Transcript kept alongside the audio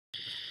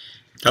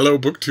Hello,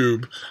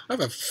 BookTube. I have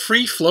a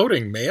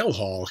free-floating mail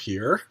haul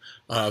here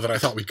that I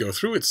thought we'd go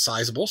through. It's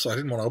sizable, so I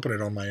didn't want to open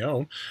it on my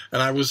own.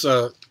 And I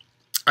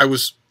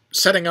was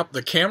setting up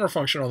the camera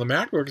function on the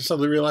MacBook and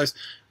suddenly realized,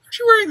 aren't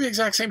you wearing the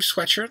exact same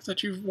sweatshirt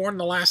that you've worn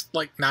the last,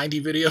 like,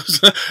 90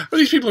 videos? Or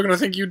these people are going to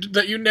think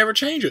that you never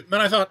change it. And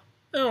then I thought,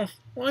 oh,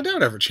 well, I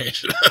don't ever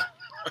change it.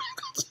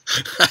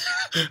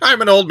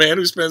 I'm an old man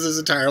who spends his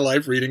entire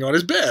life reading on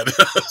his bed.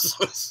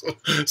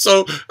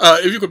 So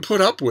if you could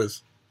put up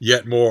with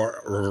yet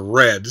more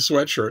red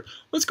sweatshirt,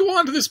 let's go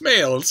on to this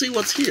mail and see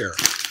what's here.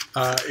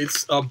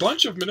 It's a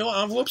bunch of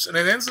manila envelopes, and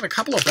it ends in a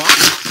couple of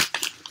boxes.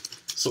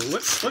 So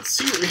let's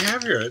see what we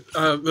have here.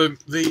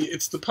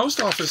 It's the post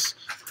office.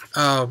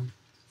 I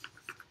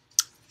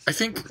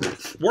think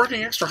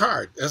working extra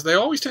hard, as they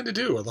always tend to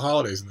do at the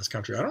holidays in this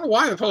country. I don't know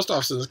why the post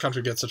office in this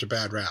country gets such a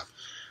bad rap.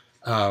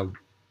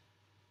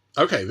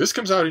 Okay, this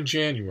comes out in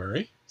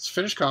January. It's a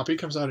finished copy.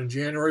 Comes out in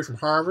January from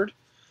Harvard.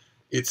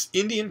 It's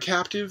Indian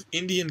Captive,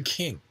 Indian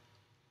King.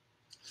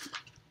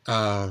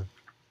 In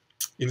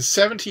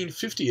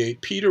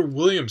 1758, Peter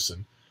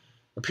Williamson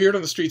appeared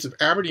on the streets of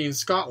Aberdeen,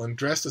 Scotland,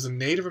 dressed as a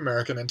Native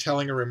American and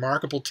telling a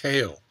remarkable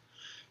tale.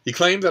 He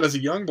claimed that as a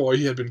young boy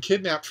he had been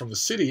kidnapped from the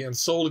city and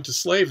sold into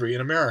slavery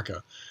in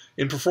America.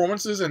 In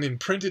performances and in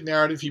printed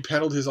narrative he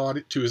peddled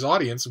to his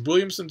audience,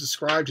 Williamson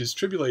described his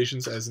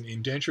tribulations as an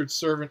indentured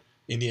servant,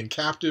 Indian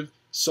captive,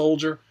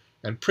 soldier,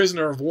 and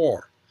prisoner of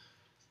war.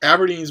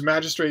 Aberdeen's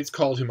magistrates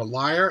called him a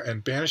liar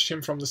and banished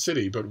him from the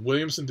city, but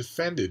Williamson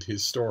defended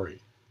his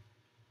story.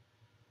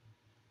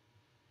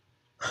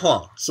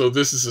 Huh, so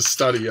this is a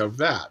study of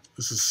that.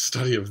 This is a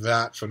study of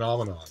that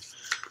phenomenon.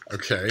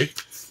 Okay.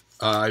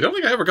 I don't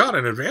think I ever got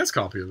an advanced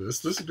copy of this.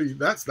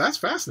 That's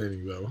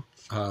fascinating though.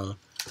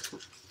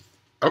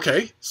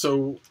 Okay,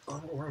 so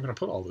where am I going to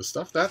put all this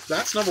stuff?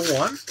 That's number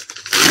one.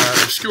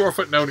 Obscure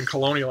footnote in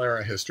colonial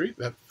era history.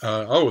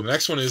 The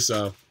next one is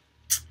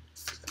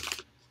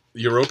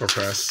Europa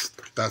Press.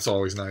 That's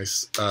always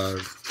nice.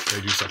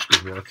 They do such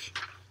good work.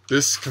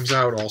 This comes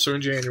out also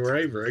in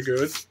January. Very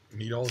good.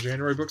 Need all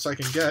January books I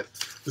can get.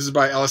 This is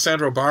by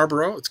Alessandro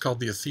Barbaro. It's called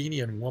The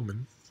Athenian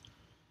Woman.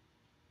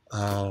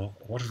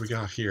 What have we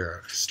got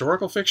here?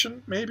 Historical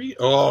fiction, maybe?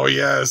 Oh,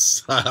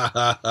 yes.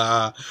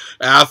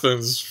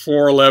 Athens,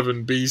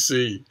 411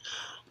 BC.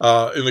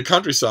 In the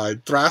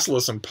countryside,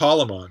 Thrasyllus and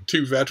Polemon,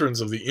 two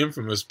veterans of the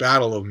infamous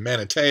Battle of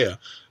Manatea,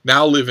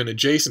 now live in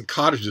adjacent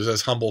cottages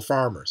as humble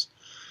farmers.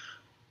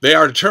 They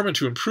are determined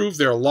to improve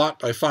their lot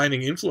by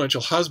finding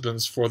influential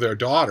husbands for their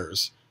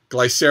daughters,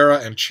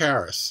 Glycera and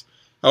Charis.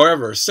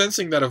 However,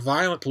 sensing that a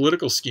violent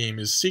political scheme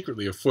is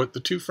secretly afoot, the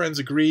two friends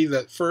agree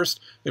that first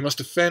they must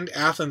defend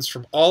Athens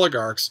from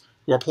oligarchs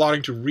who are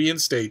plotting to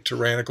reinstate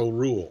tyrannical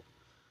rule.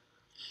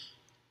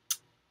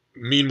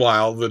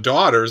 Meanwhile, the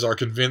daughters are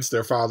convinced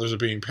their fathers are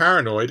being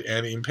paranoid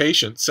and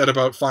impatient, set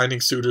about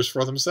finding suitors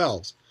for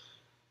themselves.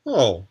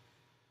 Oh.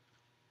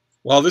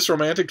 While this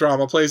romantic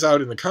drama plays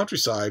out in the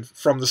countryside,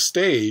 from the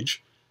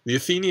stage, the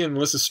Athenian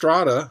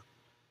Lysistrata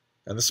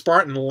and the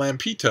Spartan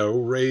Lampito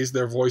raise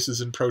their voices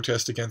in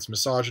protest against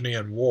misogyny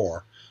and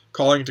war,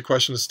 calling into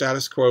question the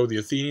status quo the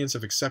Athenians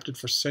have accepted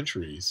for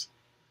centuries.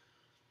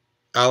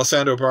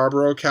 Alessandro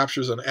Barbaro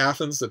captures an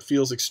Athens that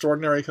feels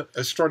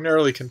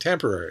extraordinarily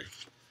contemporary.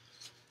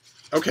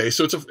 Okay,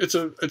 so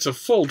it's a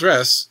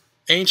full-dress,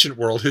 ancient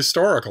world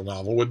historical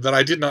novel that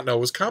I did not know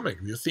was coming.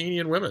 The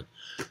Athenian Women.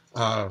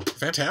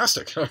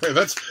 Fantastic. Okay,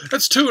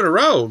 that's two in a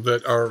row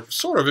that are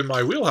sort of in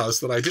my wheelhouse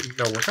that I didn't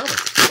know were coming.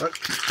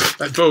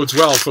 That bodes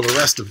well for the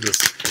rest of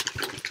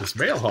this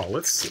mail haul.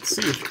 Let's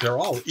see if they're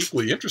all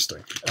equally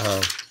interesting.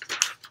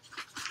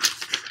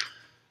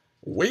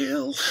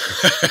 Well,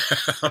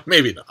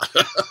 maybe not.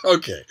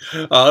 Okay.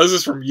 This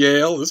is from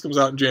Yale. This comes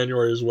out in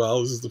January as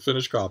well. This is the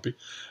finished copy.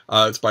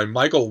 It's by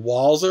Michael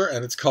Walzer,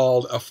 and it's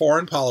called A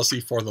Foreign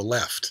Policy for the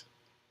Left.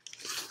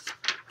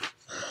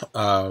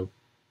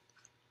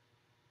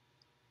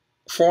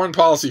 Foreign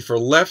policy for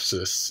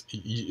leftists,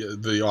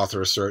 the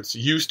author asserts,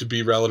 used to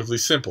be relatively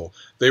simple.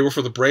 They were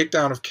for the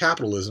breakdown of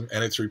capitalism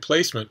and its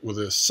replacement with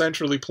a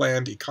centrally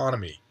planned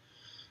economy.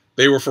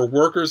 They were for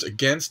workers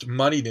against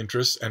moneyed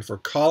interests and for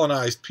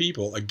colonized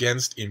people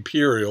against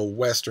imperial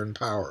Western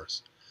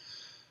powers.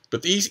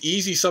 But these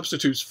easy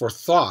substitutes for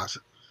thought,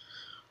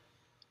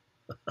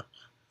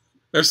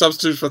 they're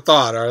substitutes for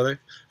thought, are they?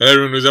 And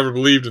everyone who's ever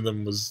believed in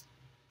them was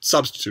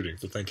substituting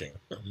for thinking.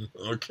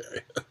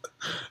 Okay.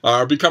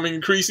 Are becoming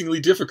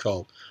increasingly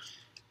difficult.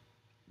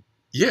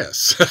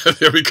 Yes,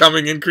 they're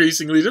becoming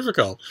increasingly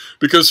difficult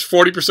because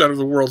 40% of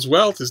the world's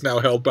wealth is now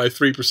held by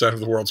 3%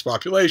 of the world's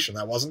population.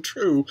 That wasn't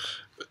true.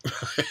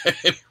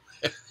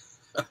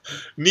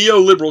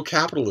 Neoliberal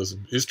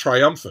capitalism is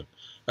triumphant,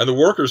 and the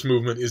workers'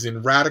 movement is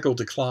in radical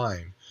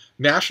decline.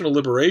 National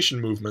liberation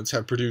movements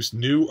have produced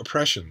new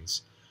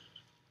oppressions.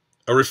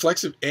 A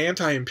reflexive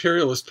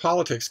anti-imperialist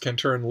politics can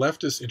turn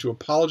leftists into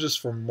apologists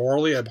for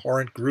morally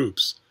abhorrent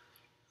groups.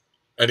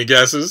 Any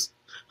guesses?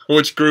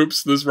 Which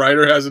groups this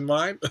writer has in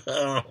mind?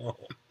 Oh.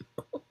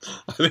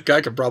 I think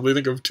I could probably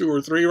think of 2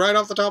 or 3 right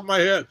off the top of my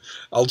head.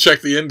 I'll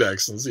check the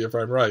index and see if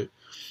I'm right.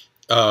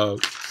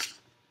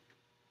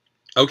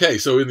 Okay,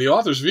 so in the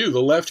author's view,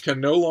 the left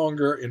can no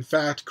longer, in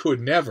fact, could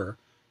never,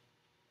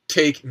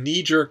 take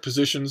knee-jerk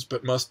positions,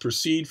 but must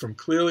proceed from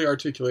clearly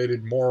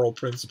articulated moral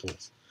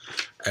principles.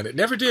 And it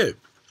never did.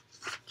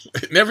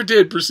 It never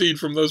did proceed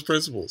from those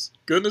principles.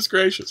 Goodness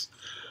gracious.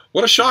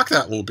 What a shock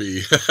that will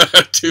be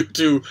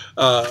to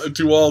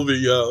all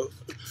the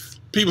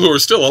people who are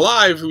still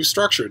alive who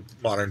structured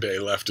modern-day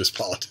leftist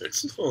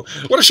politics.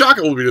 What a shock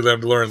it will be to them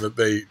to learn that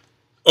they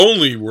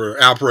only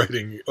were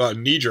operating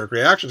knee-jerk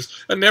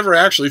reactions and never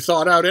actually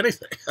thought out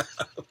anything.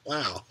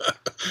 Wow.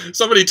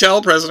 Somebody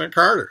tell President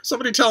Carter.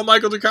 Somebody tell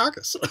Michael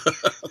Dukakis.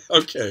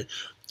 Okay,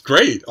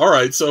 great. All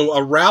right, so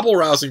a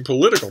rabble-rousing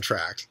political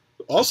tract,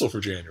 also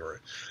for January.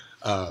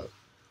 All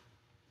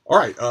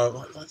right,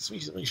 let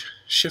me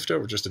shift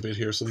over just a bit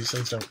here so these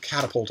things don't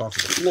catapult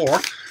onto the floor,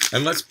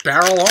 and let's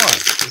barrel on.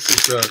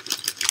 This is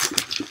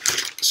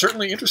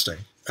certainly interesting.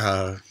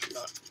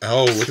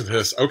 Oh, look at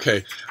this.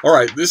 Okay, all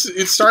right.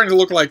 It's starting to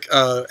look like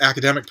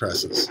academic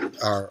presses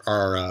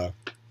are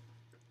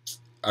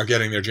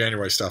getting their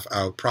January stuff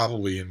out,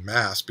 probably en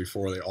masse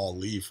before they all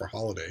leave for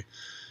holiday.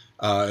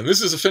 And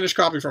this is a finished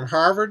copy from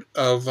Harvard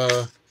of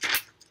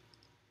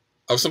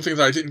something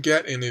that I didn't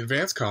get in the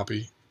advanced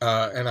copy,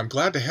 and I'm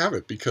glad to have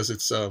it because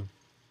it's a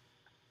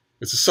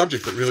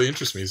subject that really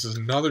interests me. This is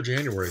another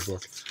January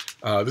book.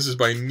 This is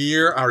by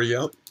Nir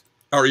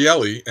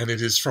Ariely, and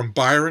it is From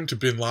Byron to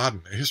Bin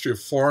Laden, A History of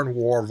Foreign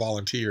War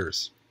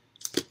Volunteers.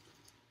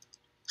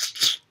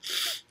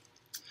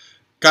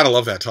 Gotta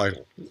love that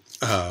title.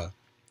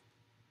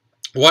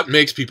 What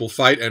makes people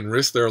fight and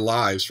risk their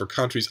lives for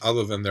countries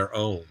other than their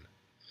own?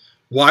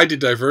 Why did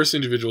diverse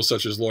individuals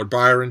such as Lord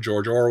Byron,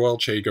 George Orwell,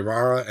 Che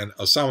Guevara, and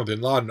Osama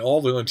bin Laden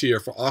all volunteer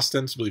for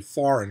ostensibly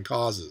foreign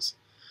causes?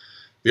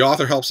 The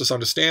author helps us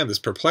understand this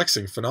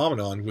perplexing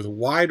phenomenon with a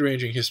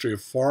wide-ranging history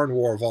of foreign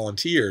war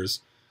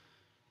volunteers,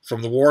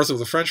 from the wars of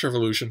the French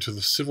Revolution to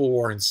the civil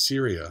war in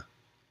Syria.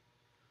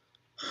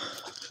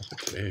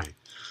 Okay.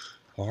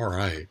 All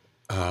right.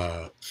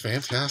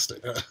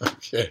 Fantastic.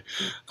 Okay.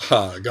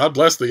 God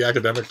bless the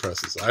academic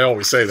presses. I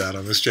always say that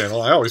on this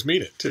channel. I always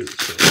mean it, too.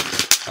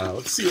 So,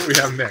 let's see what we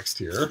have next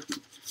here.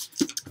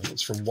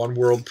 It's from One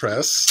World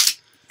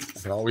Press. I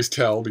can always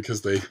tell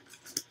because they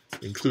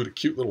include a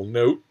cute little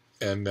note,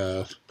 and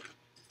they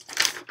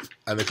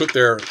put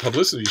their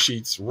publicity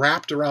sheets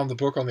wrapped around the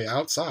book on the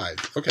outside.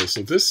 Okay,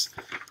 so this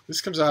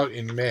comes out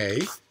in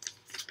May.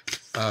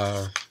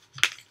 And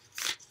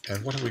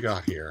what have we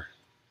got here?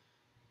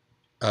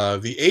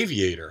 The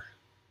Aviator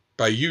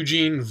by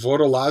Eugene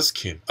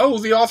Vodolazkin. Oh,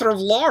 the author of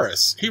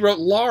Laurus. He wrote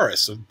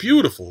Laurus, a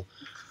beautiful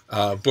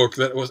book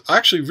that was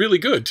actually really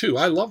good, too.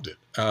 I loved it.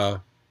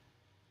 A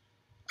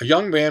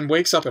young man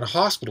wakes up in a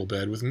hospital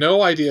bed with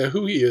no idea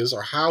who he is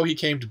or how he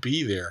came to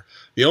be there.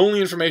 The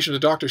only information the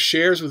doctor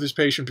shares with his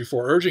patient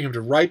before urging him to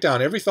write down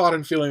every thought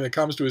and feeling that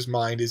comes to his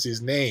mind is his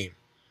name.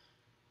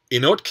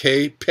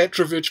 Inokente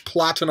Petrovich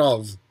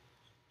Platonov.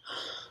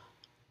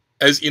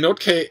 As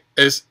Inokente,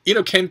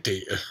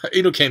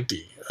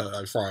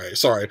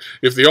 sorry,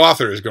 if the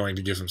author is going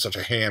to give him such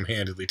a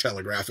ham-handedly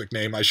telegraphic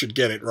name, I should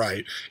get it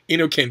right.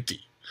 Inokente.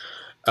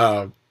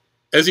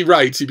 As he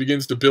writes, he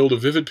begins to build a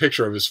vivid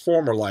picture of his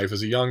former life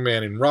as a young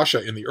man in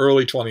Russia in the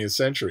early 20th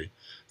century.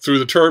 Through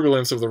the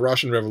turbulence of the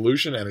Russian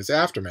Revolution and its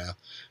aftermath,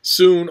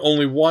 soon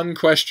only one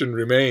question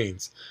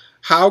remains.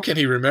 How can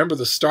he remember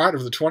the start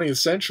of the 20th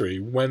century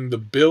when the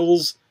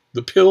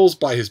pills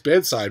by his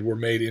bedside were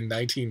made in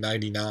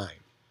 1999?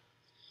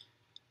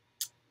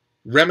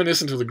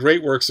 Reminiscent of the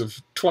great works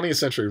of 20th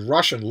century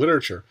Russian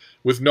literature,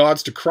 with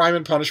nods to Crime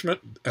and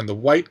Punishment and The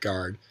White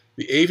Guard,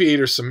 The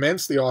Aviator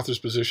cements the author's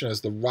position as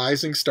the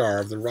rising star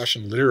of the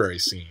Russian literary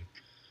scene.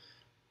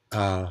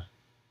 Wow,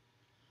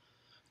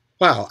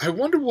 I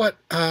wonder what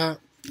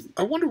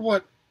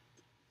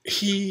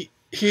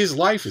his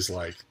life is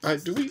like.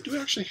 Do we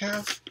actually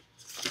have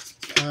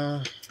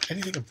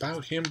anything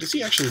about him? Does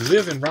he actually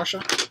live in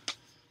Russia?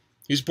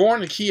 He's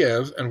born in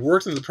Kiev and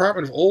worked in the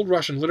Department of Old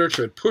Russian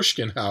Literature at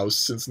Pushkin House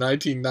since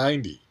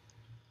 1990.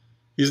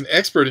 He's an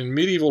expert in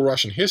medieval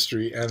Russian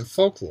history and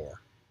folklore.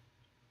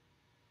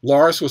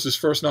 Laurus was his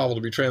first novel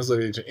to be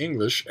translated into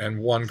English and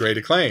won great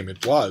acclaim.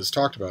 It was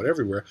talked about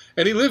everywhere,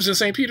 and he lives in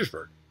St.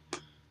 Petersburg.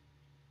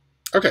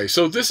 Okay,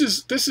 so this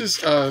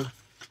is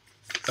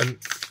an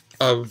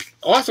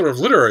author of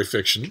literary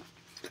fiction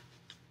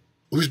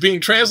who's being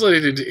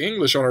translated into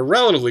English on a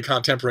relatively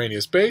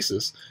contemporaneous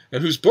basis,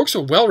 and whose books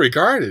are well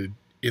regarded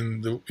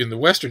in the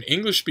Western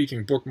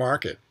English-speaking book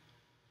market,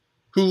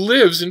 who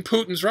lives in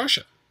Putin's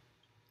Russia,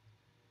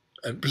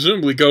 and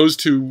presumably goes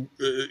to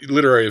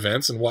literary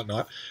events and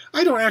whatnot.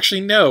 I don't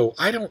actually know.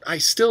 I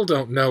still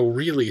don't know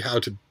really how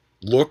to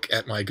look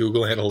at my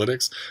Google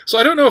Analytics, so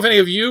I don't know if any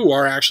of you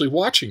are actually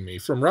watching me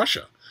from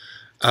Russia.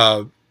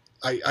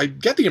 I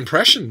get the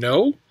impression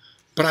no,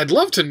 but I'd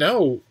love to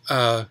know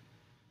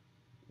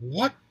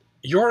what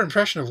your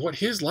impression of what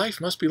his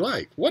life must be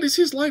like. What is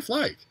his life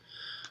like?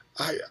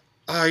 I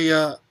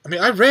mean,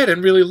 I read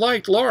and really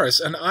liked Laurus,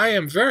 and I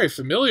am very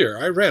familiar.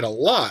 I read a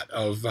lot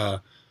of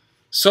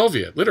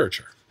Soviet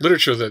literature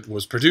that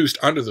was produced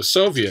under the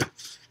Soviet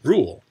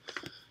rule.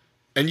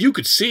 And you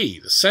could see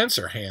the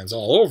censor hands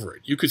all over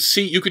it. You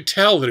could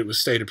tell that it was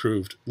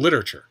state-approved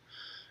literature.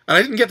 And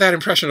I didn't get that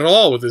impression at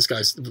all with this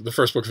guy's, the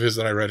first book of his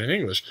that I read in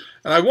English.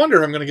 And I wonder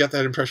if I'm going to get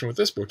that impression with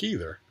this book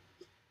either.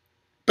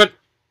 But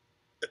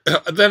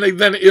then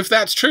if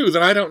that's true,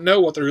 then I don't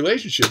know what the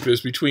relationship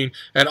is between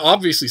an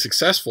obviously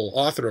successful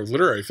author of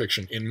literary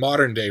fiction in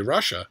modern-day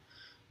Russia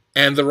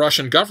and the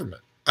Russian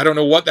government. I don't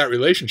know what that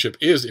relationship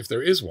is, if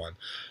there is one.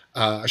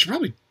 I should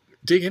probably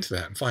dig into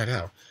that and find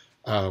out.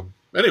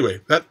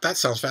 Anyway, that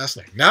sounds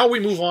fascinating. Now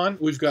we move on.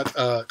 We've got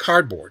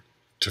cardboard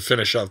to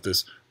finish up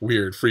this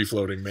weird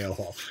free-floating mail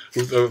haul.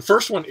 The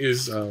first one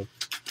is a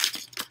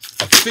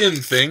thin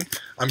thing.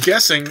 I'm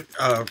guessing,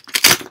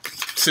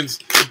 since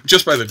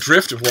just by the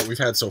drift of what we've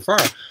had so far,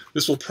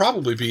 this will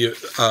probably be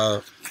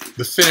the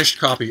finished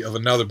copy of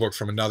another book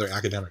from another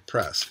academic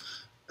press.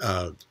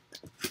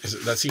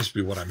 That seems to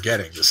be what I'm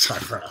getting this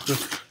time around.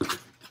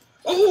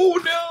 Oh,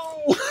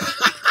 no!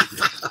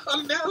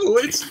 No,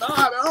 it's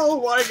not.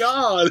 Oh, my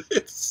God.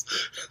 It's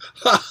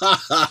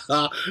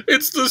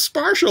the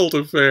Sparsholt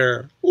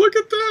Affair. Look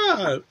at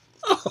that.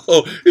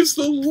 Oh, it's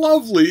the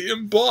lovely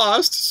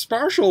embossed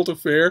Sparsholt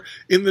Affair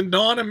in the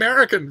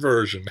non-American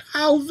version.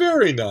 How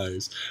very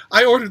nice.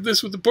 I ordered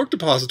this with the Book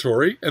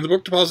Depository, and the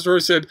Book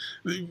Depository said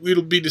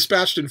it'll be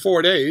dispatched in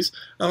 4 days.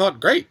 I thought,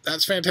 great,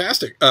 that's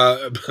fantastic.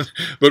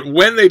 But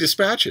when they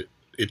dispatch it,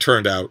 it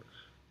turned out,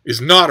 is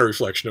not a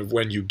reflection of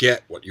when you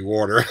get what you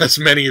order, as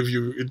many of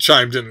you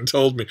chimed in and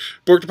told me.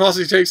 Book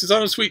Depository takes its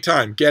own sweet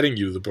time getting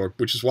you the book,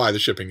 which is why the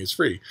shipping is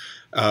free.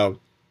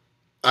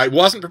 I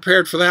wasn't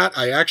prepared for that.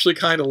 I actually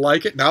kind of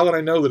like it. Now that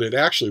I know that it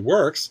actually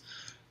works,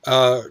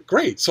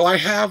 great. So I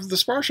have the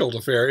Sparsholt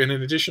Affair in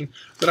an edition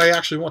that I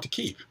actually want to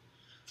keep.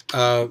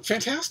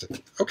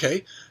 Fantastic.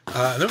 Okay.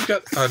 And then we've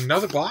got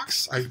another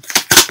box. I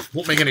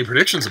won't make any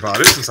predictions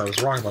about it since I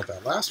was wrong about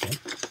that last one.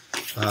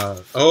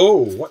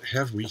 Oh, what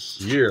have we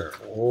here?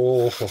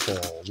 Oh,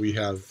 we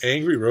have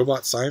Angry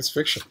Robot Science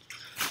Fiction.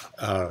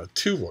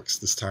 2 books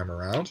this time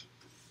around.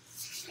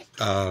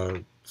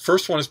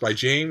 First one is by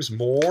James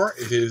Moore.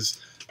 It is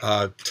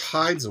a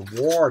Tides of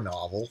War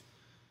novel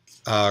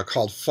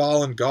called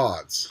Fallen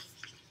Gods.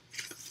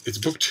 It's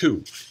book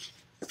 2.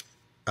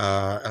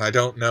 And I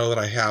don't know that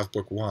I have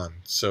book 1,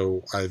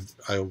 so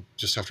I'll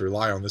just have to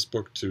rely on this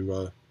book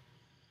to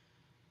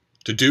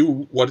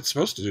do what it's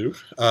supposed to do.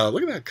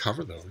 Look at that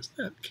cover, though. Isn't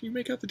that? Can you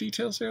make out the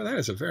details there? That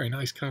is a very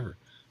nice cover.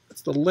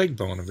 That's the leg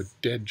bone of a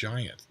dead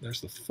giant.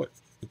 There's the foot,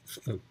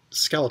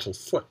 skeletal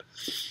foot.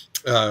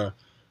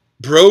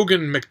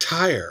 Brogan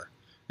McTire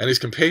and his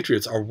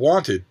compatriots are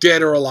wanted,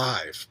 dead or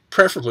alive,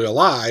 preferably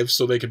alive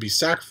so they can be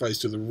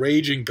sacrificed to the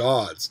raging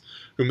gods,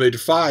 whom they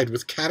defied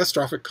with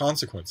catastrophic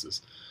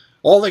consequences.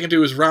 All they can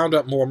do is round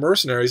up more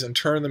mercenaries and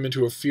turn them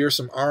into a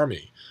fearsome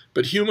army.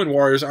 But human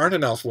warriors aren't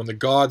enough when the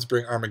gods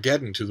bring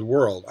Armageddon to the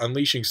world,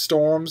 unleashing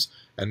storms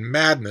and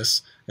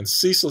madness and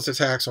ceaseless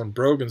attacks on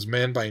Brogan's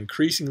men by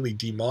increasingly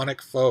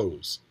demonic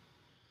foes.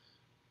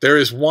 There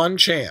is one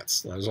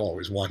chance, there's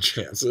always one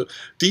chance,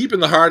 deep in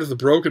the heart of the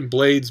Broken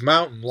Blades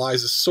Mountain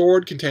lies a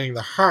sword containing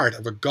the heart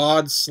of a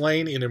god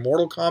slain in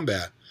immortal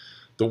combat,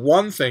 the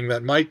one thing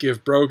that might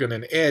give Brogan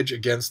an edge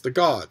against the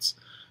gods.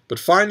 But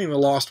finding the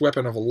lost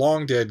weapon of a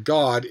long-dead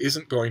god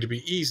isn't going to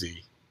be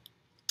easy.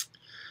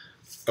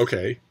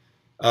 Okay.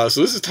 So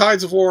this is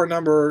Tides of War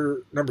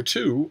number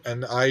 2,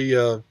 and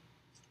I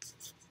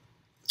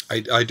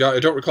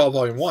don't recall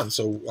volume 1,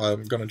 so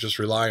I'm going to just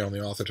rely on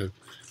the author to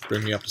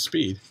bring me up to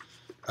speed.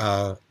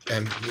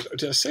 And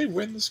did I say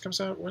when this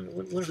comes out? When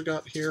have we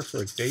got here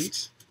for a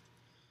date?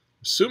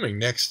 Assuming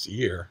next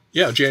year.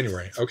 Yeah,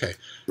 January. Okay.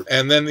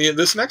 And then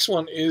this next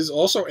one is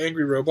also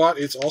Angry Robot.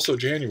 It's also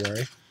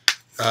January.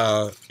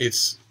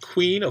 It's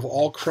Queen of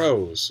All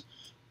Crows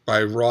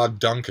by Rod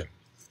Duncan.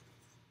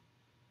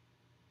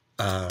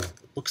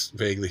 Looks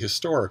vaguely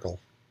historical.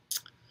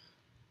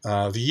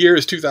 The year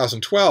is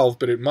 2012,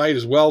 but it might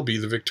as well be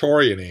the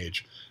Victorian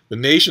age. The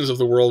nations of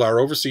the world are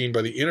overseen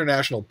by the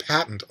International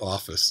Patent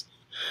Office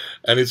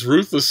and its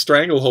ruthless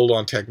stranglehold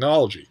on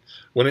technology.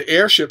 When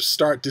airships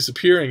start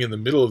disappearing in the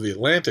middle of the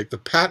Atlantic, the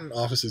Patent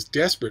Office is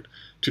desperate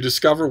to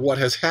discover what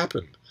has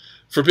happened.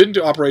 Forbidden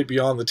to operate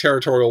beyond the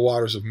territorial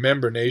waters of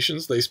member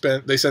nations, they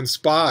send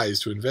spies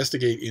to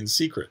investigate in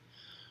secret.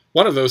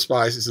 One of those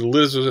spies is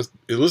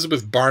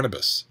Elizabeth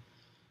Barnabas.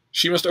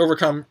 She must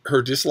overcome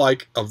her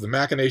dislike of the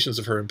machinations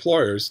of her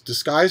employers,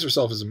 disguise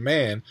herself as a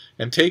man,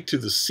 and take to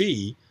the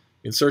sea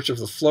in search of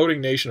the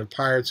floating nation of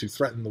pirates who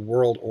threaten the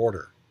world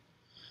order.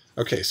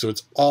 Okay, so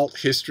it's alt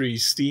history,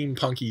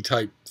 steampunky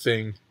type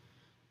thing.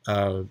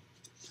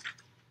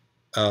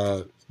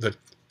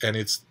 And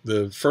it's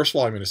the first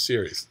volume in a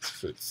series.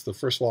 It's the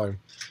first volume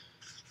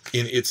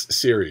in its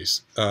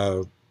series.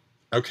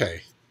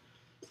 Okay.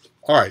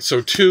 All right,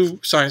 so 2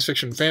 science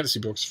fiction fantasy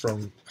books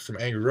from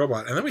Angry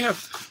Robot, and then we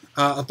have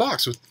a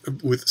box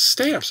with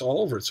stamps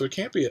all over it. So it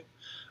can't be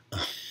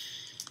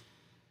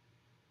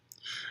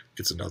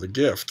it's another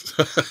gift.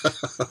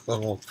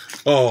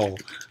 Oh,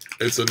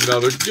 it's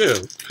another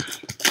gift.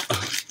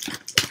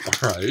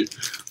 All right.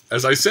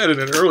 as I said in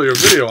an earlier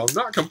video, I'm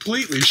not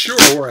completely sure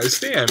where I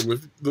stand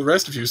with the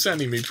rest of you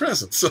sending me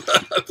presents.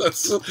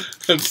 That's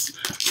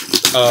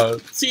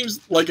seems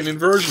like an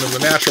inversion of the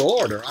natural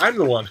order. I'm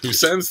the one who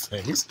sends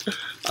things.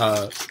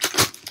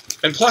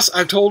 And plus,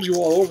 I've told you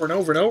all over and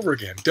over and over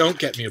again, don't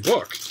get me a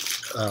book.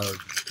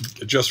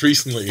 Just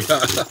recently,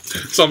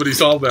 somebody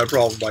solved that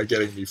problem by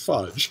getting me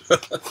fudge.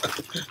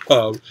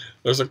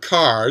 There's a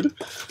card,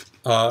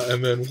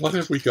 and then what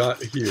have we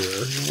got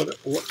here?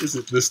 What is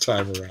it this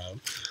time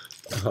around?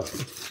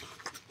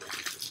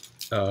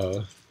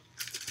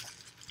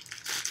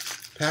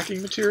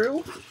 Packing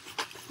material?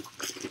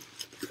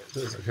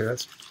 Okay,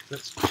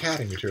 that's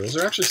padding material. Is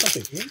there actually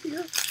something in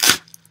here?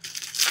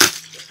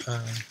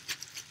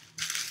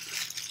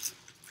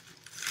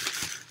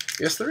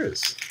 Yes, there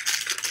is.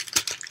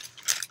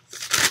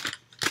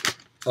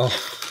 Oh.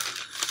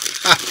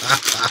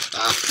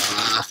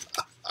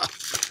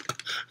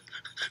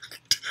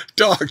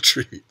 Dog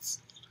treats.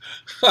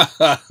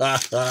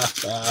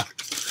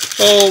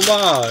 Oh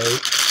my.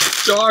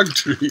 Dog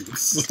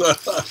treats.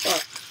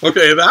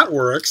 Okay, that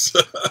works.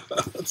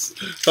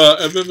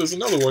 And then there's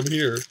another one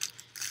here.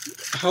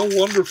 How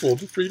wonderful.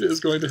 Frida is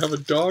going to have a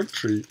dog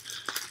treat.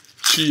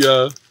 She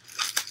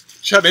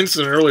had an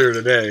incident earlier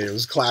today. It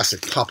was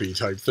classic puppy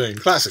type thing.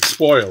 Classic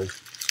spoiled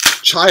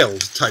child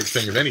type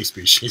thing of any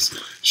species.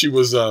 She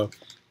was on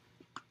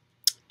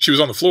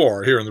the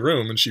floor here in the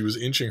room, and she was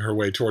inching her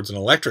way towards an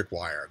electric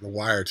wire, the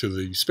wire to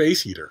the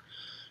space heater.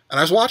 And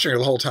I was watching her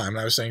the whole time, and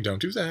I was saying,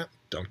 don't do that.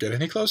 Don't get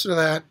any closer to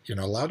that. You're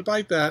not allowed to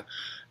bite that.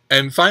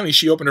 And finally,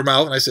 she opened her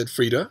mouth, and I said,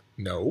 Frida,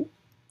 no.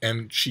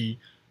 And she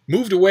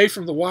moved away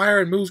from the wire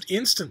and moved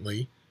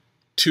instantly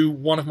to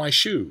one of my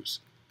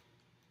shoes.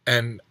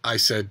 And I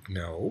said,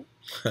 no.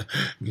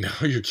 No,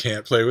 you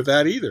can't play with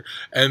that either.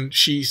 And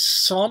she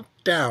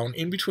somped down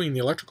in between the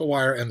electrical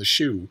wire and the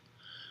shoe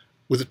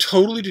with a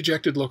totally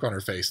dejected look on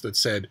her face that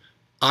said,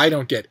 I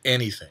don't get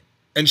anything.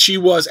 And she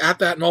was, at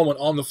that moment,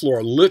 on the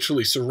floor,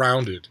 literally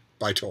surrounded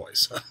by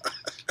toys.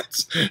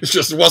 It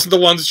just wasn't the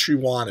ones she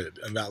wanted,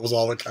 and that was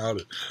all that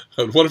counted.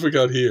 But what have we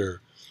got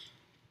here?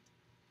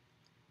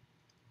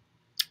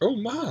 Oh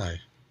my.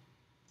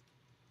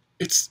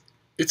 It's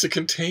a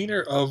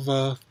container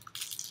of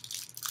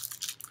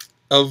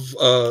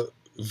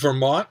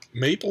Vermont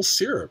maple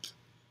syrup.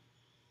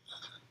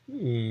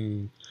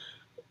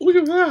 Look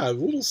at that. A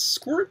little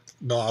squirt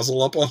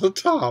nozzle up on the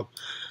top.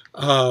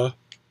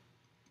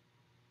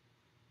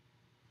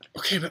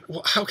 Okay, but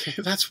okay,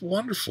 that's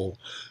wonderful.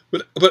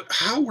 But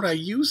how would I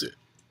use it?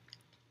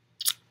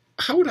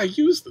 How would I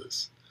use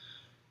this?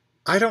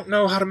 I don't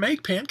know how to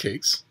make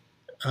pancakes.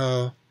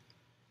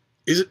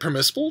 Is it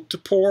permissible to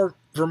pour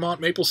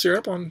Vermont maple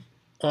syrup on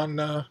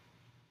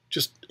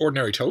just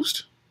ordinary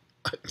toast?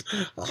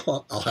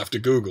 I'll have to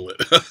Google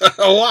it.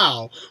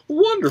 Wow,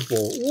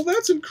 wonderful. Well,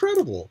 that's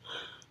incredible.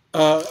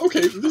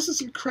 Okay, this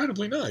is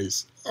incredibly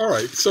nice. All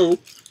right, so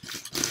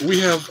we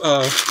have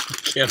I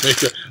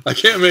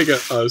can't make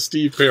a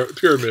Steve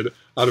pyramid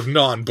out of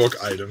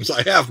non-book items.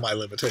 I have my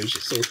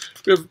limitations. So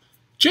we have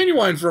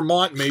genuine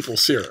Vermont maple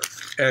syrup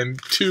and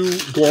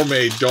 2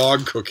 gourmet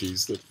dog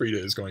cookies that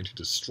Frida is going to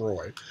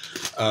destroy,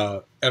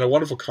 and a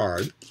wonderful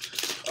card.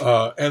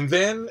 And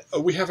then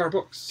we have our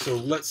books. So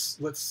let's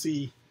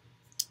see.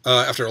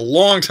 After a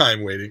long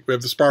time waiting, we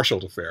have the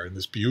Sparsholt Affair in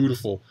this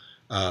beautiful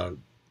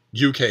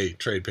UK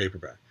trade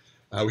paperback.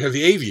 We have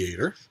The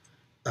Aviator,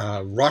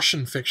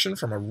 Russian fiction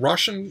from a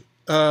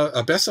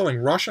best-selling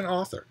Russian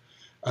author.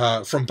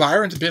 From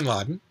Byron to Bin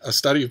Laden, a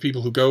study of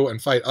people who go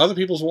and fight other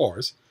people's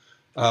wars.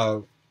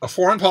 A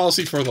foreign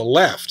policy for the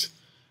left,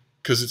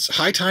 because it's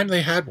high time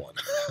they had one.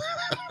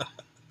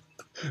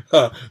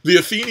 The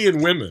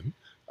Athenian Women,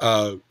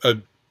 a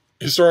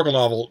historical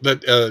novel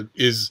that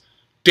is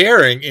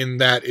daring in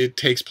that it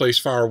takes place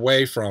far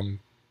away from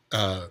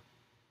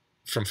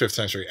 5th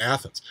century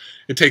Athens.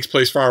 It takes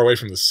place far away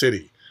from the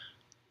city.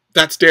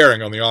 That's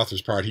daring on the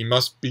author's part. He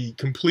must be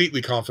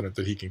completely confident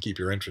that he can keep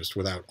your interest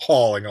without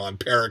hauling on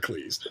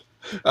Pericles.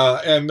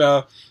 And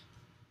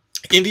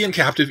Indian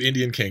Captive,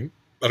 Indian King,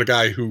 but a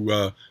guy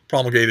who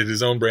promulgated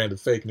his own brand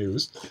of fake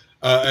news.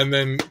 And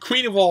then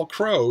Queen of All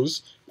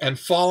Crows and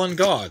Fallen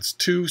Gods,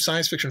 2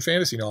 science fiction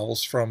fantasy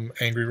novels from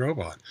Angry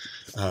Robot.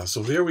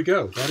 So there we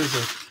go. That is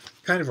a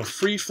kind of a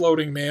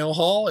free-floating mail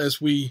haul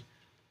as we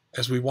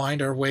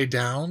wind our way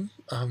down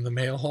the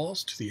mail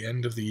halls to the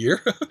end of the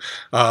year.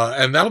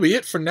 And that'll be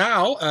it for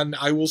now, and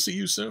I will see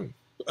you soon.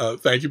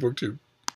 Thank you, BookTube.